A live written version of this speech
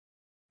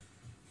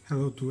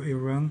Hello to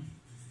everyone.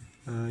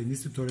 In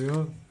this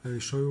tutorial I will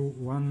show you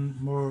one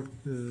more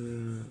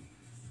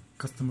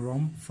custom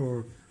ROM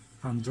for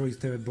Android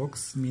TV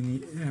box Mini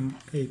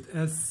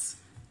M8S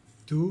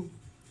II,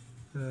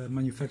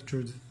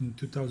 manufactured in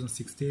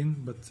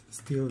 2016 but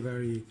still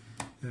very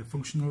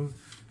functional.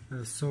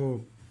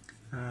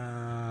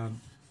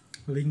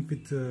 Link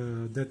with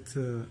that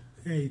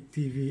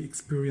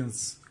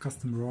ATVXperience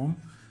custom ROM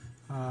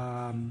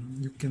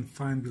you can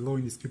find below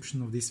in the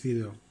description of this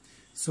video.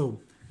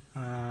 So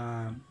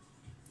I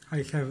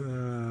have,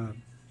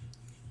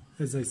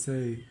 as I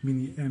say,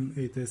 Mini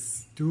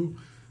M8S II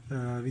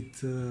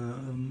with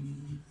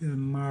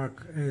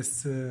mark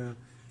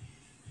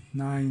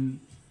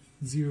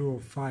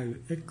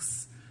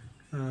S905X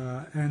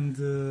and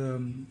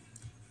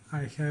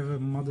I have a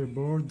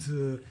motherboard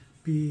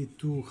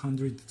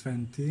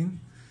p212.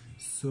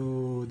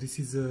 So this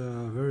is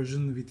a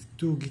version with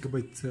 2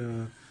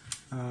 GB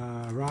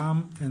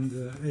RAM and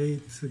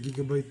 8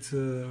 GB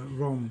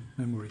ROM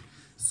memory.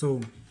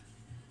 So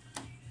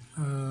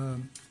I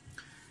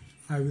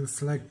will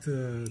select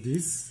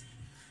this,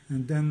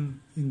 and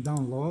then in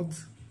download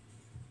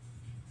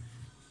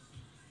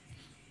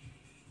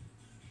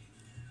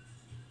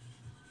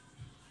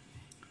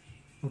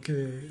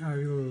I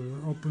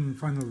will open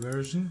final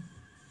version,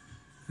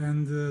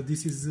 and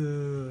this is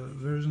the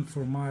version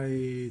for my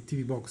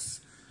TV box.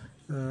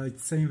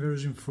 It's same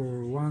version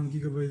for 1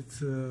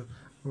 GB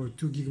or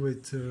 2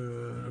 GB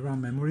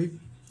RAM memory.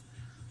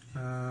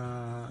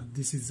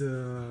 This is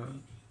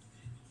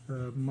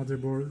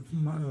motherboard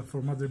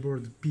for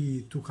motherboard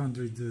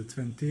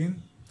p212,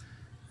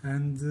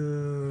 and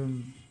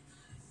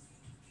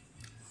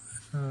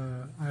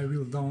I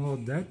will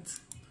download that.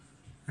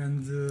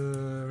 And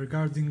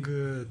regarding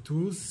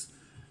tools,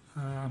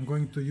 I'm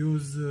going to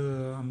use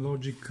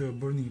Amlogic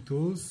burning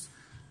tools.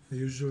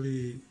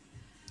 Usually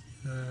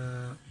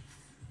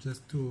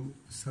just to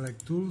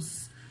select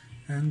tools,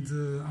 and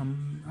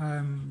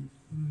I'm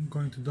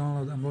going to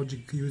download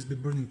Amlogic USB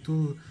burning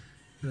tool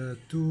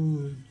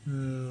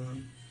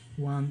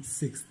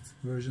 2.16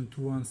 version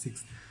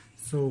 2.16.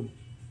 So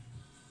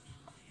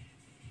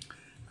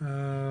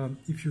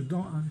if you're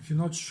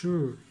not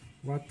sure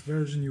what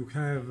version you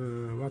have,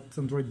 what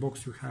Android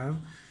box you have,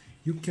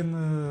 you can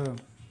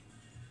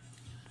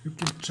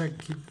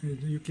check it,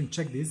 you can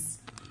check this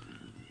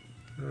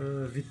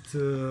with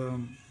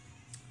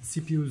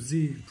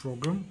CPU-Z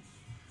program.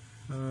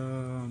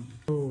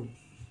 So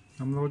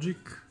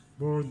Amlogic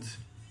board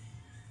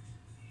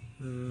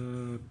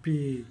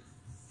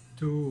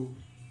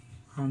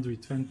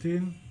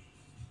p212,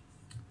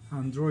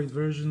 Android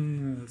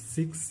version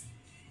 6,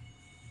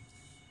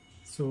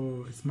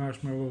 so it's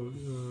Marshmallow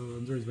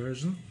Android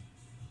version,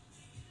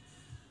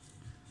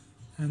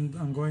 and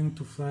I'm going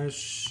to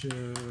flash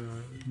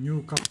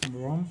new custom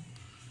ROM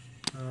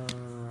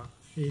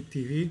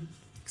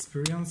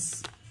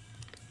ATVXperience.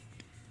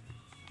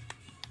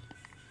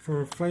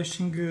 For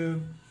flashing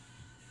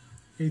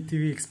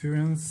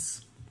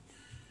ATVXperience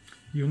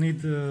you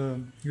need a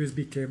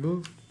USB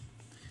cable,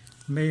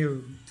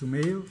 male to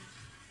male,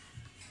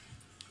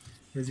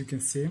 as you can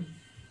see,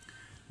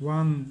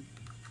 one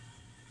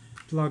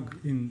plug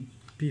in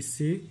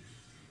PC,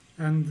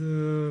 and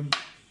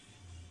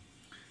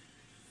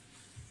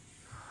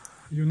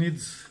you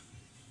need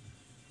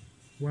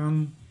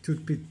one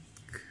toothpick.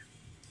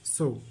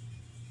 So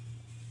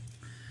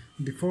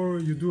before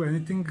you do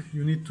anything,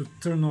 you need to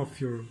turn off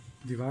your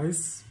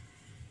device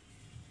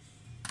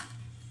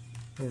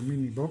or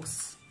mini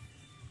box,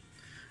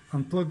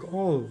 unplug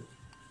all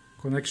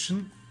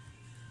connection,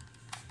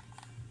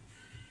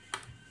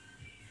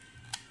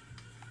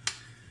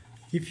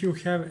 if you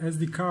have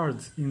SD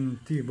card in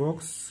TV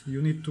box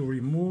you need to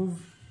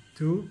remove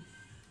too.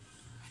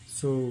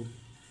 So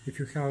if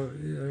you have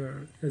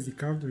SD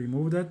card,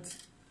 remove that,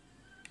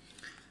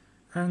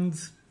 and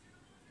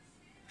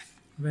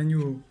when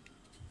you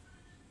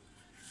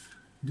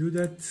do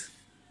that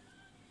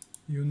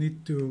you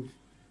need to,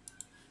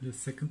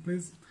 just second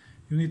please,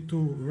 you need to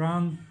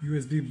run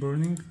USB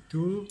burning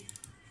tool.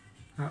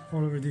 I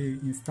already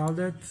installed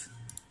that.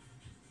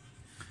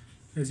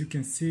 As you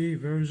can see,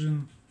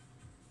 version,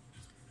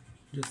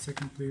 just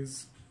second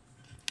please,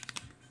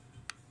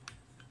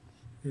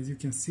 as you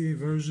can see,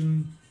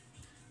 version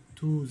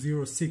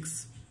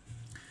 206.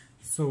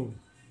 So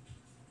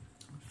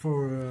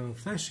for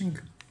flashing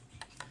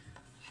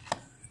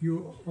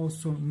you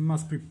also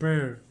must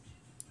prepare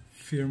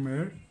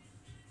firmware.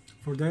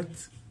 For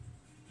that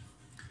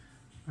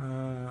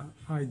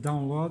I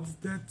download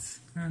that,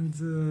 and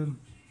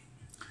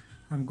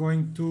I'm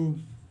going to,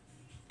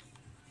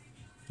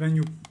 when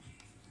you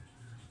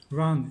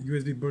run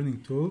USB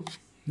burning tool,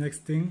 next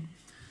thing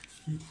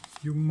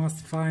you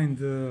must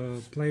find a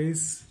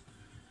place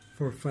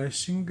for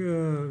flashing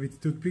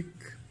with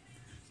toothpick.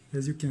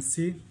 As you can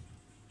see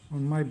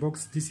on my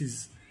box, this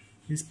is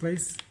this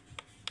place,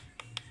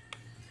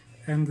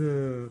 and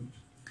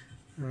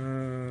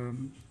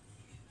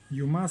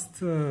you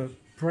must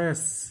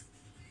press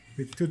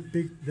with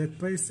toothpick that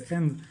place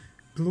and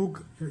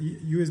plug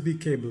USB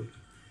cable.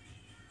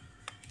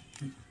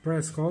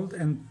 press hold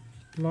and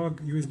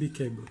plug USB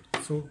cable.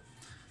 So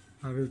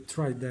I will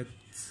try that.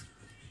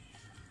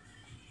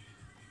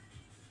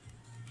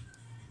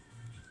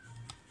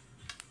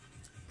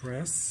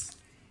 Press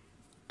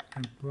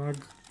and plug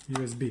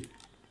USB.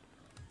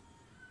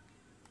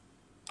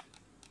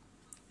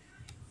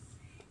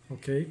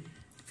 Okay,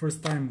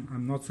 first time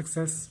I'm not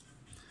success.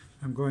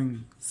 I'm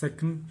going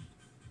second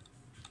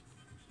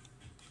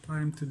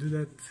time to do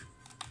that.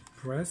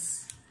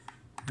 Press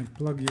and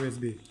plug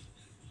USB.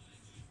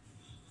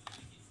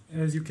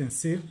 As you can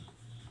see,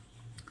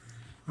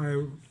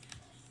 I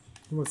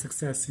was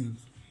success in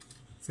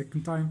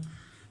second time.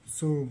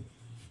 So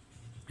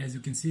as you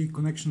can see,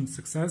 connection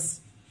success.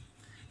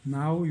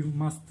 Now you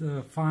must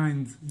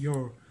find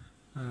your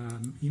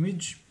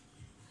image.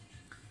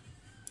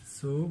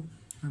 So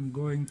I'm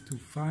going to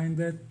find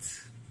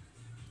it.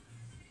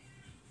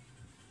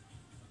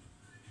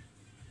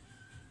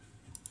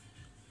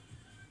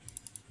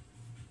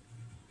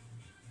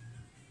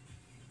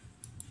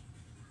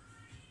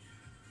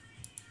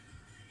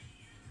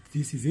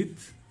 This is it.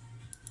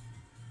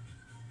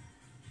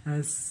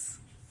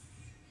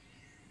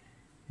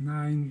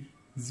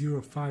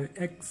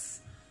 S905X,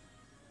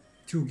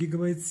 2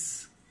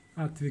 GB,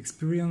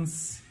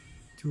 ATVXperience,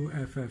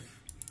 2FF.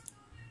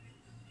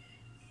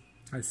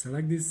 I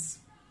select this.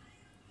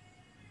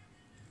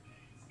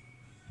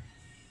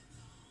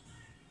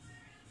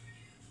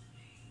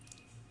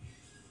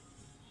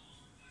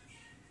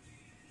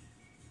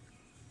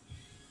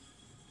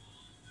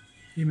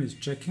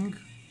 Image checking.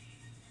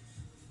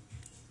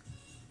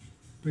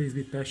 Please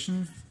be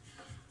patient.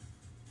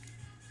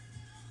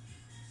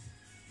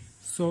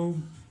 So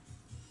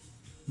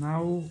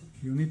now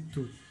you need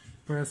to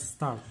press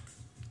start.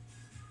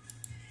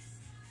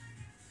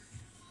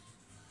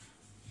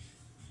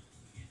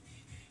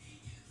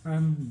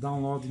 And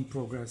download in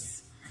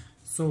progress.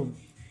 So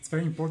it's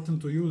very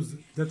important to use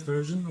that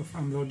version of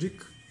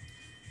Amlogic.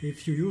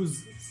 If you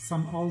use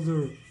some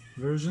older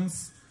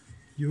versions,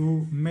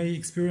 you may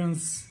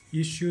experience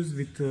issues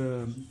with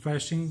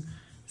flashing,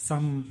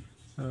 some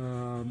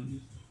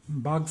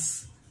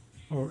bugs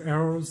or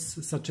errors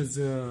such as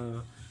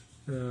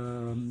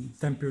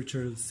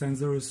temperature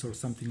sensors or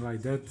something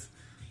like that.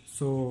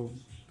 So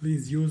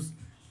please use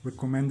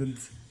recommended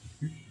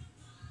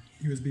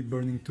USB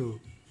burning tool.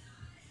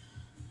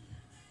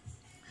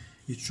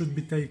 It should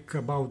be take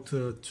about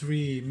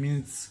 3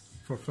 minutes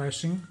for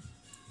flashing,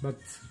 but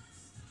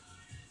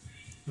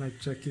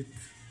let's check it.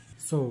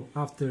 So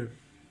after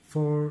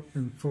 4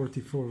 and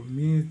 44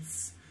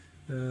 minutes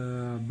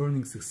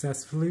burning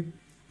successfully.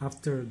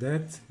 After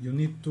that you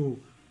need to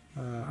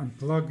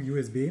unplug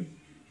USB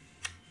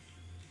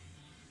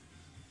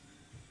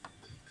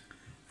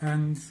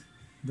and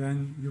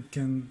then you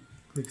can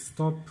click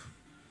stop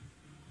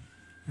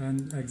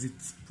and exit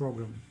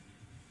program.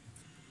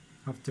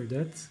 After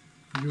that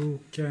you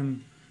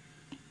can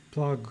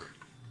plug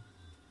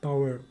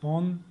power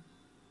on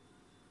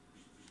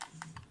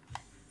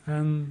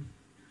and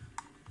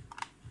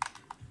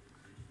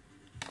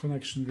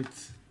connection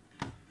with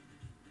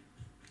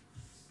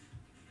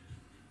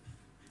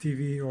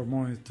TV or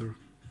monitor.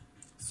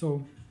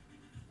 So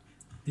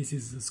this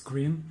is the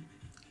screen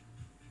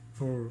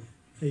for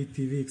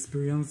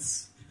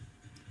ATVXperience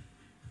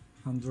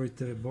Android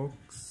TV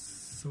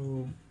box.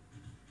 So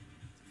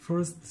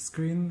first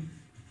screen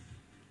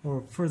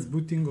or first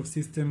booting of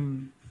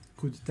system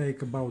could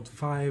take about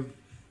 5,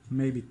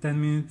 maybe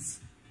 10 minutes,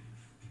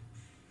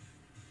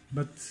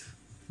 but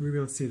we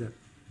will see that.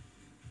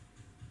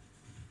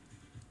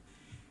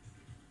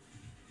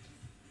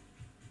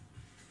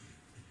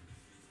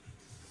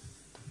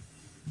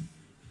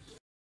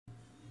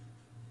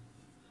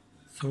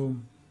 So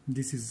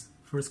this is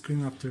first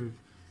screen after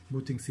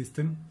booting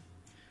system.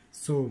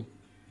 So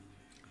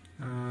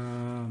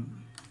I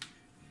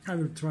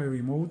will try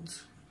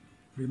remote.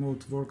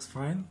 Remote works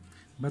fine,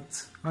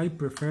 but I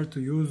prefer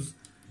to use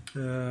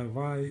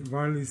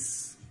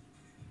wireless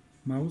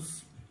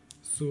mouse.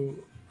 So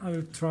I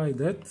will try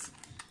that.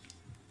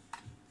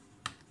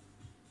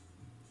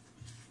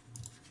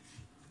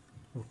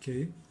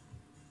 Okay,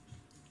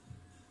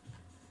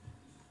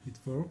 it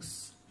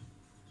works.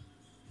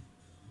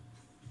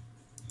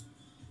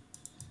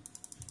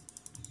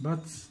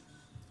 But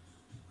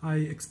I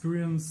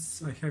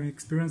have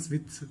experience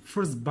with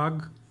first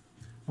bug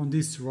on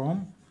this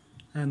ROM,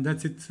 and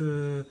that's it.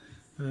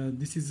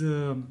 This is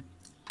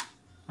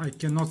I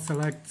cannot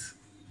select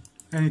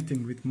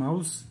anything with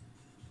mouse.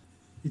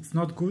 It's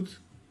not good.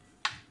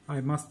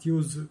 I must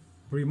use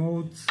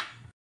remote.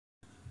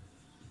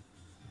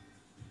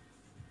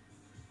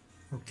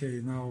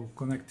 Okay, now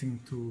connecting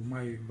to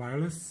my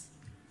wireless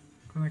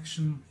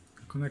connection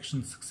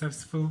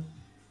successful.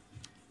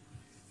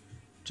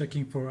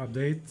 Checking for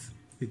update,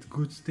 it's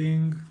good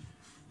thing,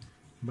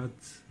 but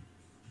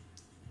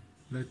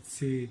let's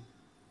see,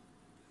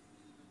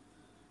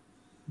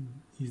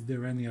 is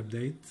there any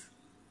update?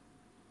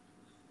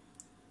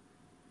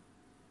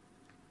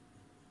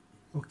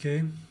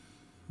 Okay,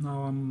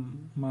 now I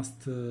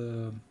must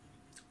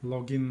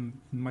log in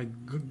my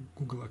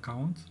Google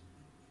account.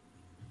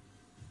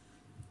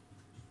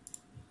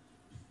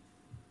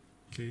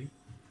 Okay.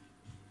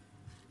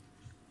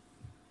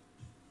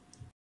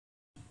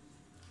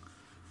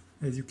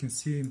 As you can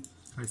see,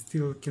 I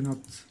still cannot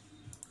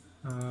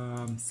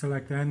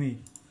select any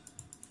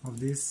of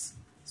this,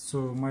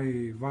 so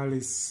my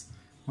wireless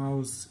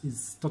mouse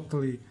is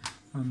totally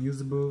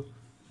unusable.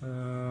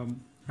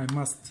 I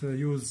must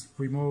use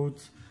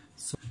remote.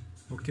 So,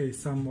 okay,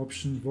 some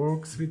option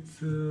works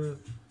with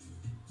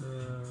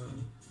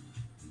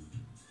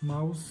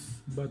mouse,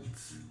 but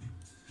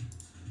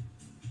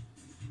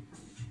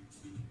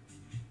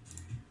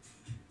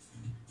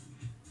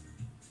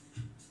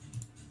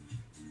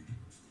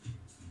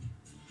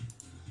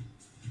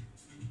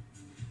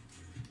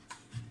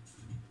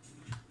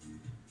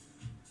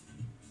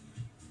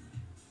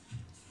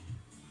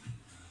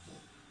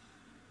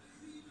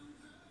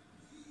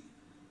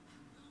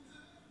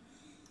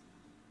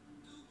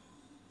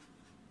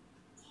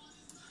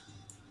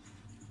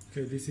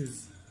okay, this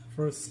is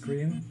first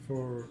screen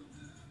for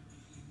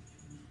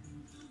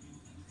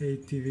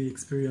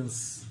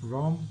ATVXperience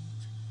ROM.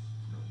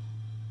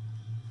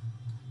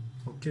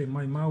 Okay,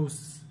 my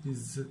mouse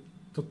is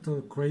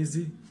total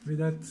crazy with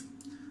that.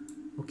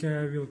 Okay,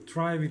 I will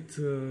try with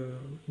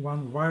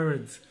one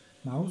wired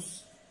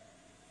mouse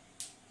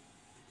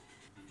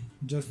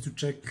just to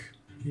check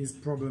is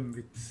problem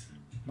with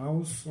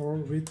mouse or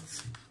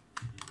with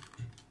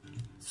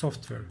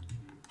software.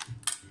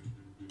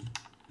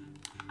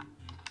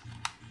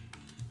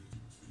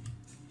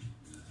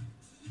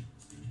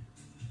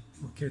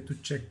 Okay, to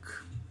check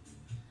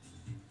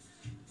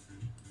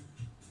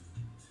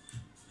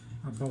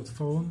about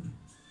phone,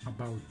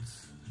 about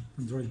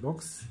Android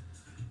box,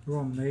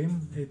 ROM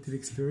name,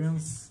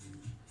 ATVXperience,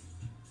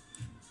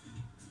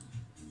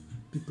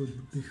 people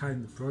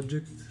behind the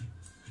project,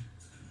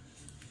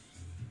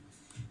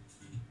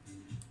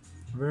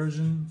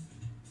 version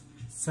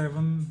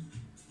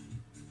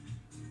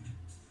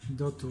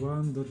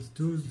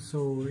 7.1.2,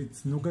 so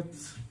it's Nougat,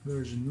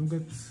 version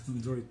Nougat,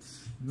 Android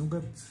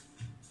Nougat,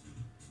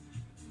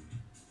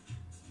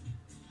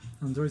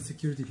 Android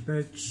security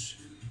patch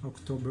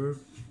October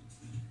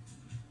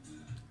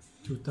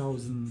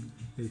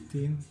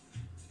 2018,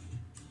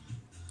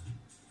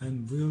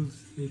 and build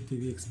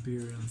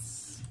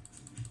ATVXperience.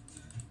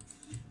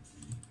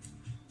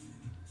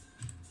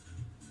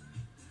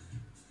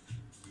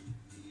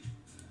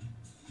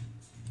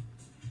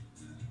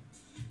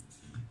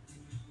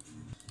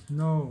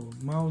 No,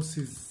 mouse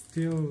is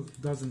still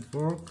doesn't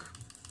work.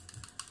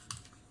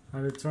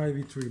 I will try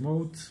with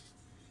remote.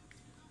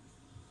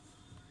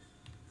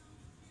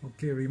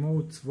 Okay,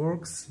 remote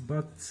works,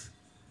 but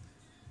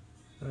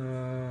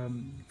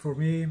for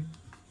me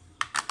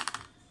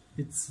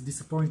it's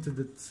disappointed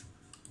that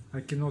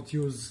I cannot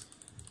use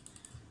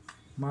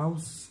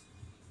mouse.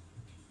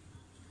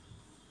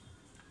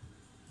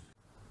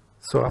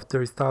 So after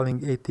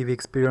installing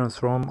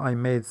ATVXperience ROM, I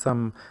made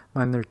some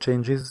minor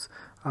changes.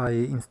 I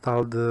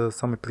installed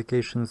some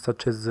applications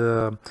such as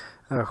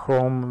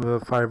Chrome,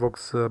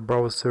 Firefox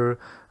browser,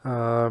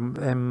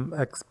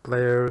 MX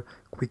Player,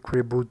 Quick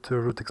Reboot,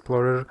 Root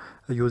Explorer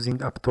using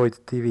Aptoide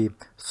TV.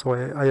 So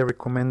I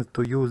recommend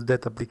to use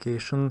that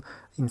application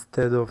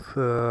instead of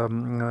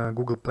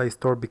Google Play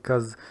Store,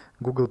 because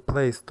Google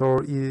Play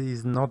Store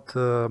is not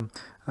a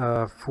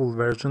full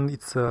version.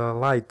 It's a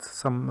light,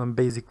 some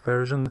basic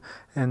version,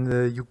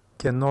 and you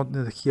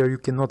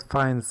cannot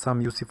find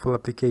some useful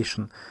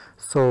application.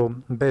 So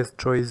best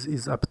choice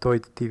is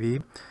Aptoide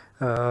TV.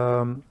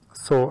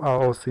 So I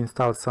also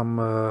installed some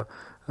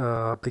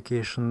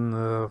application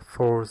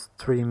for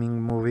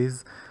streaming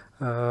movies.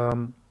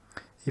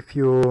 If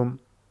you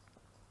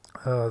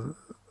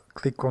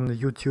click on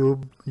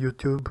YouTube,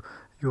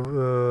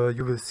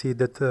 you will see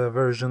that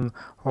version,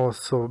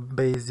 also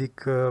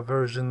basic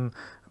version,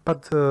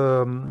 but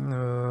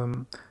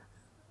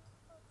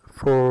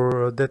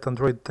for that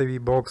Android TV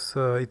box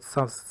it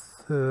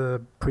sounds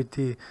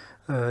pretty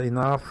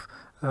enough,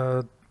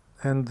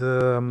 and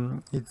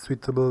it's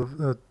suitable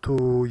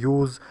to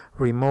use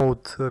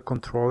remote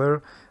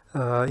controller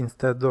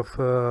instead of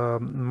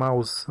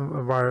mouse,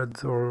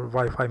 wired or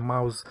Wi-Fi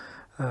mouse.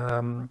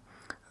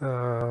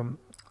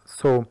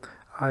 So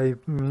I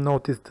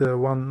noticed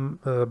one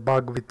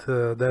bug with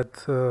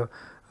that,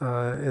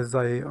 as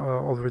I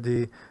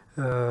already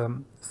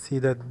see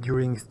that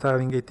during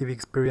installing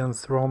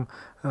ATVXperience ROM,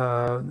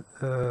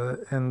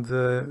 and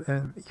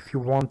if you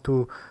want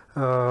to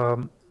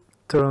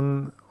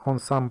turn on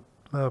some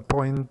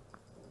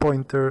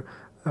pointer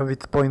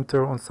with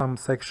pointer on some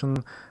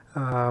section,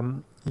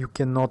 you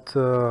cannot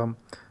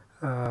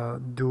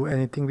do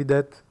anything with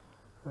that.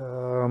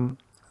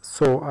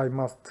 So I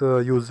must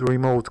use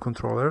remote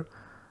controller,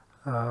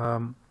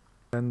 and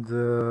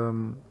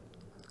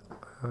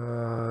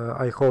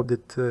I hope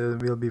that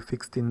will be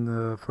fixed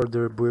in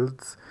further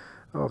builds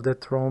of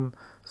that ROM.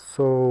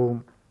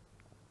 So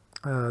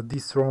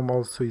this ROM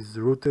also is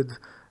rooted.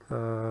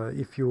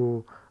 If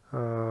you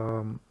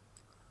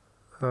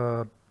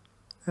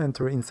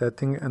enter in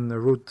setting and the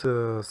root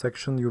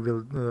section, you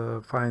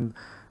will find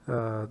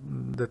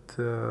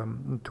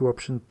two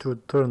options to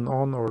turn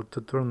on or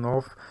to turn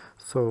off.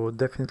 So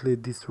definitely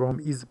this ROM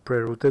is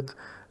pre-rooted.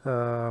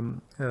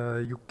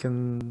 You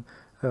can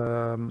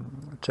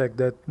check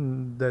that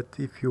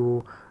if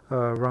you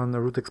run a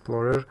root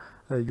explorer,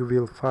 you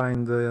will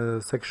find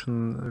a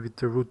section with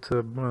the root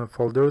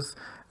folders,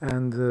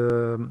 and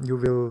you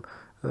will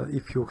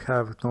if you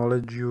have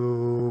knowledge,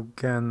 you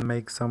can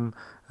make some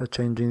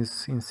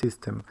changes in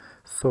system.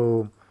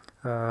 So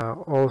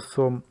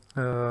also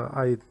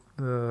I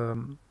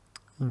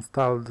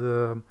installed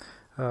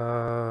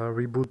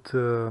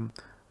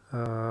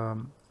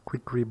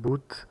quick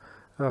reboot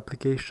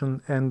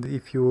application, and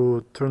if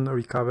you turn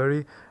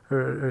recovery,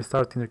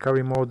 restart in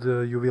recovery mode,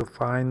 you will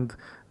find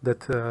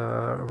that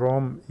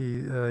ROM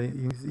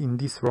in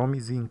this ROM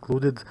is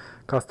included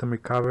custom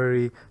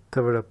recovery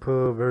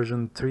TWRP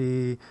version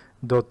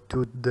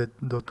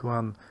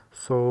 3.2.1.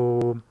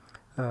 So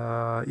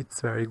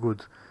it's very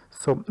good.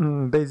 So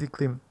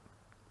basically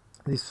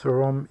this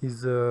ROM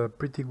is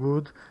pretty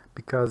good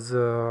because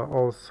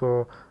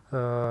also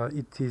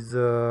it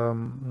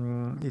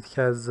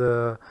has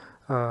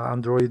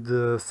Android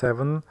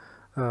 7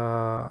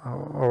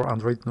 or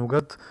Android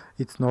Nougat.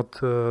 It's not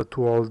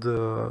too old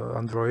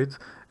Android,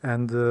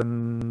 and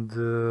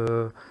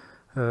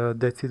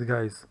that's it,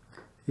 guys.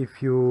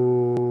 If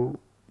you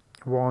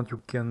want,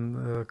 you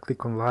can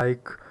click on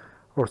like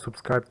or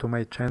subscribe to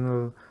my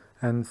channel,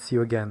 and see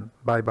you again.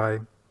 Bye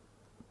bye.